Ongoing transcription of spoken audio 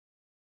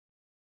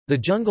The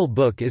Jungle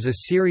Book is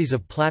a series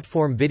of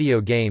platform video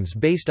games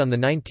based on the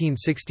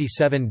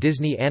 1967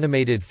 Disney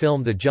animated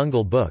film The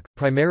Jungle Book,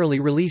 primarily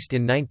released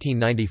in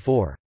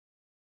 1994.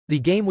 The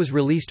game was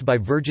released by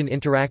Virgin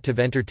Interactive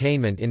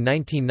Entertainment in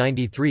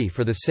 1993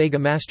 for the Sega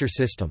Master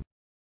System.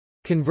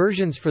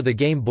 Conversions for the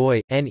Game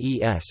Boy,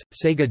 NES,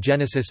 Sega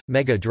Genesis,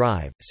 Mega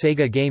Drive,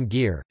 Sega Game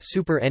Gear,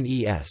 Super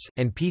NES,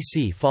 and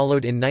PC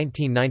followed in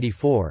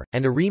 1994,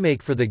 and a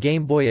remake for the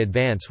Game Boy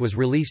Advance was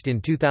released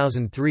in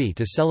 2003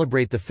 to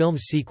celebrate the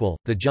film's sequel,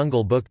 The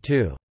Jungle Book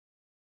 2.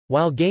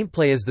 While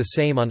gameplay is the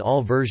same on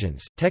all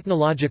versions,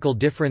 technological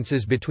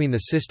differences between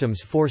the systems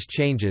forced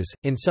changes,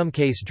 in some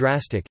case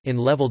drastic, in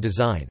level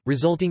design,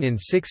 resulting in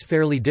 6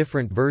 fairly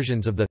different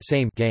versions of the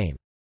same game.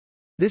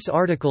 This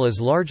article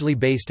is largely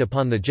based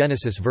upon the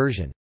Genesis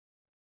version.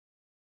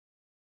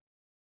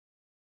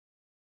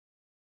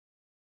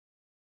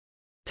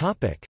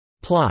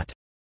 Plot.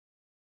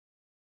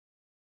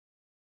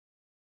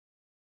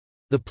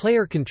 The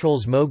player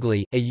controls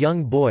Mowgli, a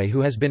young boy who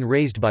has been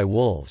raised by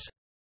wolves.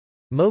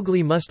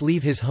 Mowgli must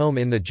leave his home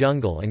in the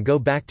jungle and go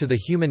back to the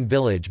human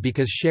village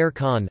because Shere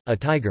Khan, a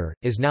tiger,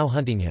 is now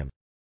hunting him.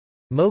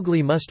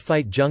 Mowgli must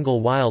fight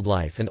jungle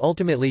wildlife and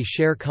ultimately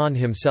Shere Khan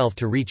himself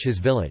to reach his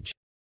village.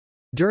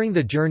 During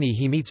the journey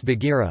he meets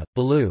Bagheera,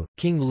 Baloo,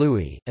 King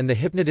Louie, and the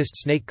hypnotist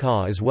Snake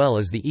Ka as well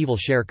as the evil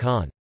Shere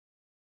Khan.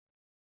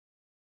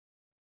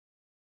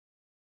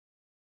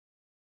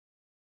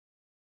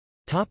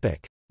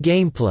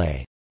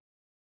 Gameplay.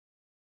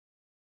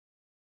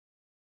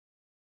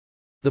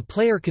 The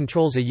player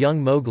controls a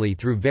young Mowgli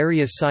through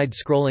various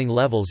side-scrolling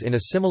levels in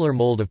a similar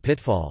mold of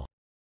Pitfall.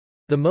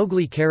 The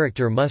Mowgli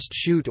character must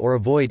shoot or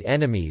avoid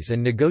enemies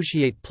and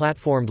negotiate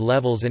platformed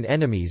levels and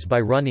enemies by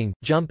running,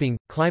 jumping,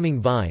 climbing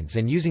vines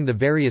and using the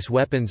various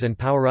weapons and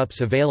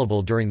power-ups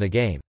available during the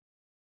game.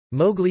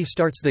 Mowgli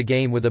starts the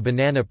game with a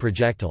banana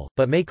projectile,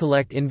 but may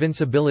collect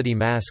invincibility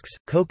masks,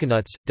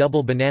 coconuts,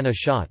 double banana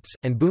shots,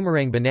 and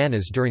boomerang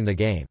bananas during the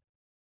game.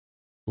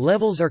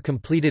 Levels are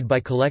completed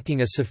by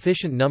collecting a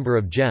sufficient number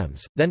of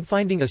gems, then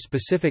finding a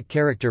specific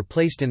character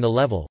placed in the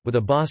level, with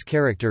a boss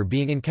character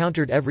being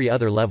encountered every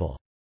other level.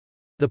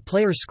 The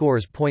player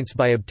scores points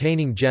by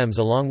obtaining gems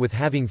along with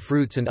having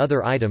fruits and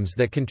other items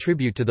that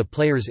contribute to the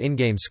player's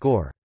in-game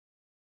score.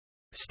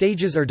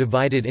 Stages are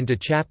divided into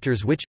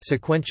chapters which,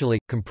 sequentially,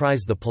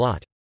 comprise the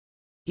plot.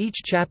 Each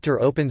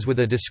chapter opens with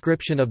a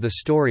description of the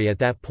story at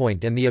that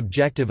point and the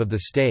objective of the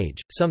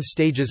stage. Some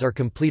stages are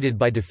completed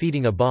by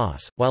defeating a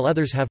boss, while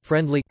others have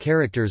friendly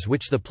characters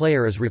which the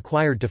player is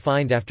required to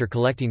find after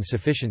collecting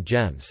sufficient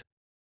gems.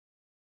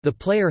 The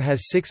player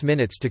has 6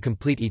 minutes to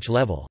complete each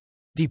level.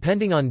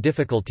 Depending on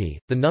difficulty,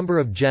 the number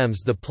of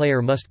gems the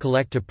player must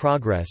collect to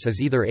progress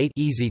is either 8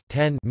 easy,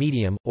 10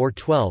 medium, or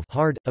 12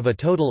 hard, of a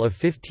total of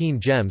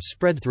 15 gems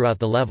spread throughout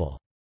the level.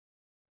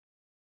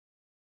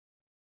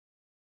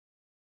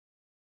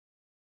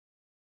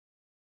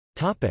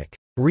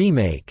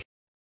 Remake.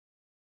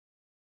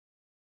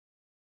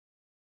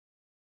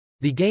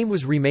 The game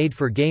was remade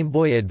for Game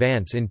Boy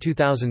Advance in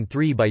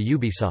 2003 by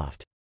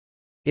Ubisoft.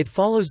 It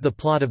follows the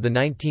plot of the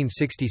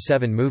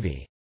 1967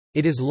 movie.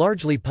 It is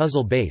largely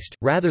puzzle-based,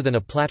 rather than a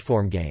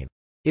platform game.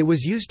 It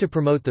was used to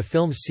promote the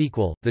film's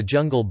sequel, The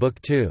Jungle Book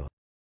 2.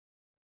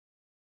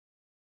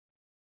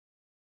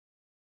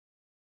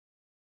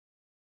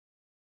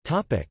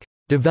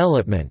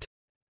 Development.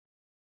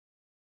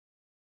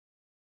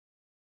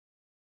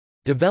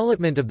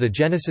 Development of the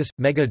Genesis –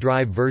 Mega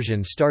Drive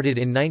version started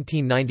in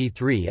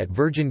 1993 at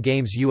Virgin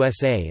Games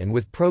USA and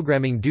with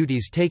programming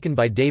duties taken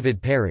by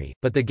David Perry,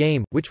 but the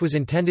game, which was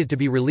intended to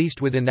be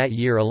released within that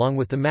year along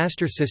with the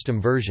Master System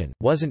version,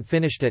 wasn't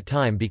finished at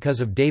time because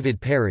of David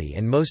Perry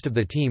and most of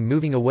the team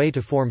moving away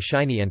to form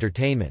Shiny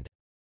Entertainment.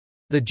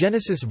 The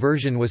Genesis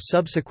version was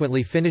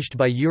subsequently finished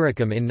by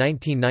Eurocom in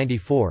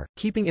 1994,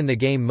 keeping in the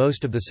game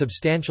most of the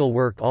substantial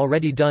work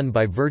already done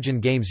by Virgin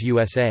Games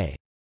USA.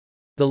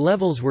 The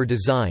levels were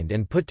designed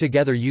and put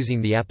together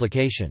using the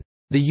application,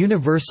 the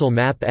Universal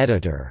Map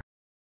Editor.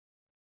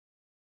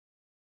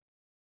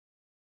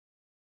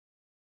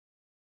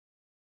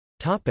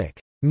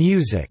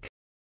 Music.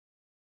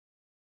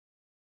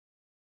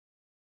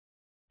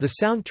 The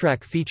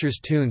soundtrack features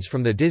tunes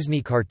from the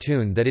Disney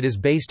cartoon that it is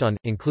based on,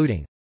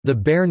 including The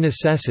Bare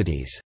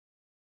Necessities,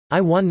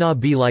 I Wanna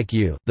Be Like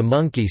You, The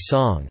Monkey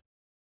Song,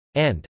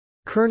 and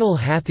Colonel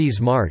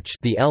Hathie's March,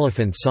 The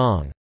Elephant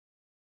Song.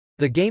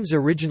 The game's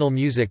original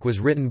music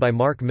was written by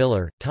Mark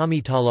Miller,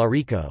 Tommy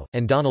Tallarico,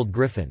 and Donald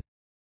Griffin.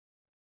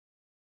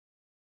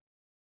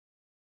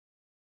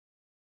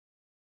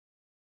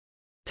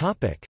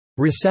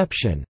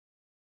 Reception.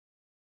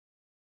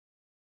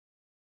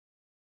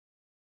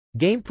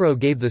 GamePro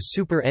gave the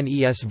Super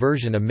NES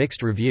version a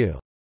mixed review.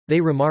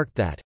 They remarked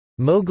that,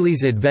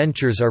 "Mowgli's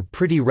adventures are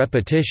pretty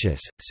repetitious,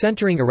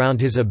 centering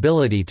around his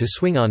ability to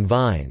swing on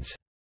vines."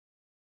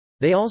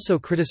 They also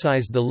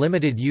criticized the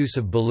limited use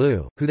of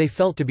Baloo, who they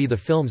felt to be the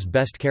film's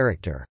best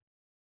character.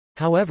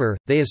 However,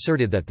 they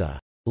asserted that the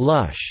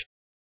lush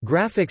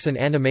graphics and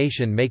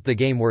animation make the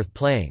game worth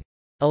playing.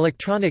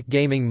 Electronic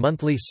Gaming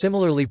Monthly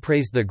similarly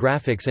praised the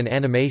graphics and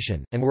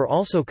animation, and were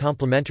also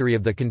complimentary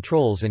of the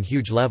controls and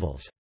huge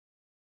levels.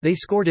 They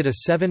scored it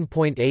a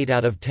 7.8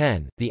 out of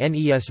 10. The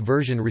NES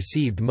version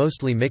received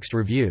mostly mixed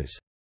reviews.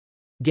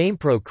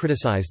 GamePro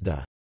criticized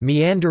the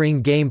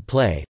meandering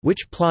gameplay,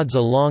 which plods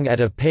along at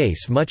a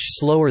pace much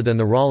slower than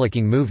the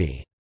rollicking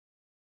movie,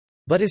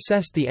 but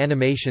assessed the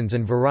animations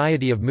and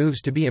variety of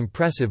moves to be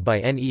impressive by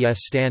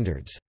NES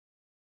standards.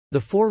 The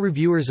 4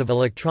 reviewers of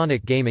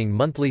Electronic Gaming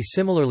Monthly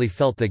similarly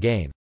felt the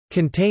game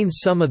contains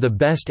some of the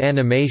best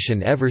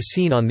animation ever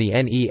seen on the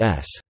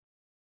NES,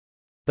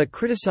 but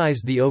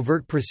criticized the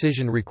overt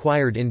precision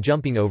required in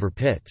jumping over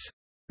pits.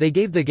 They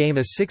gave the game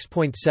a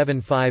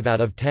 6.75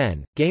 out of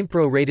 10.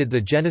 GamePro rated the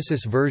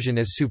Genesis version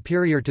as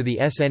superior to the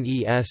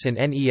SNES and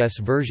NES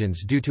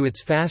versions due to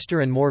its faster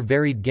and more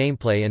varied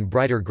gameplay and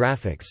brighter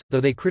graphics, though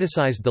they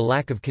criticized the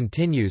lack of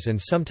continues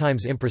and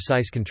sometimes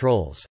imprecise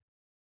controls.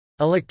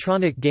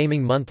 Electronic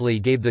Gaming Monthly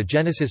gave the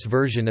Genesis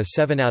version a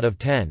 7 out of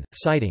 10,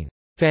 citing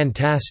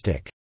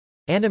fantastic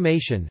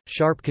animation,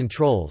 sharp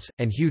controls,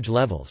 and huge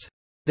levels.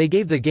 They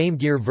gave the Game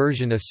Gear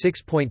version a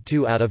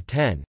 6.2 out of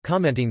 10,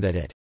 commenting that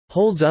it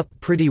holds up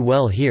pretty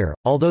well here,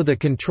 although the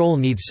control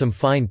needs some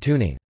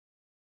fine-tuning.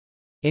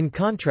 In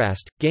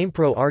contrast,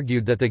 GamePro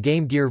argued that the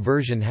Game Gear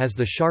version has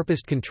the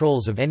sharpest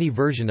controls of any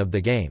version of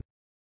the game.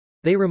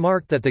 They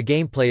remarked that the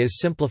gameplay is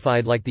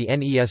simplified like the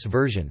NES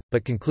version,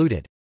 but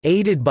concluded,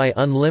 "Aided by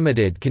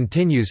unlimited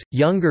continues,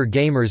 younger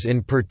gamers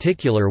in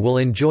particular will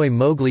enjoy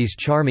Mowgli's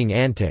charming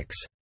antics."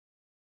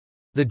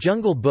 The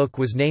Jungle Book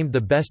was named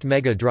the Best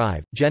Mega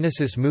Drive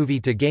Genesis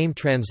Movie to Game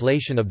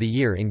Translation of the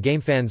Year in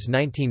GameFAN's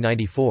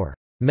 1994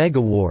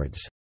 Megawards.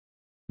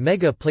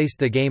 Mega placed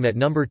the game at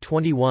number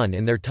 21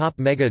 in their top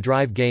Mega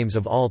Drive games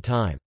of all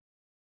time.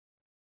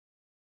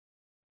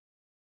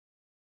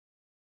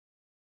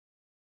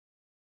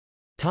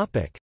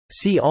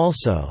 See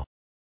also: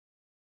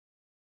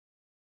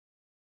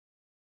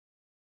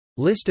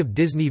 List of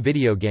Disney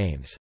video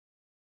games.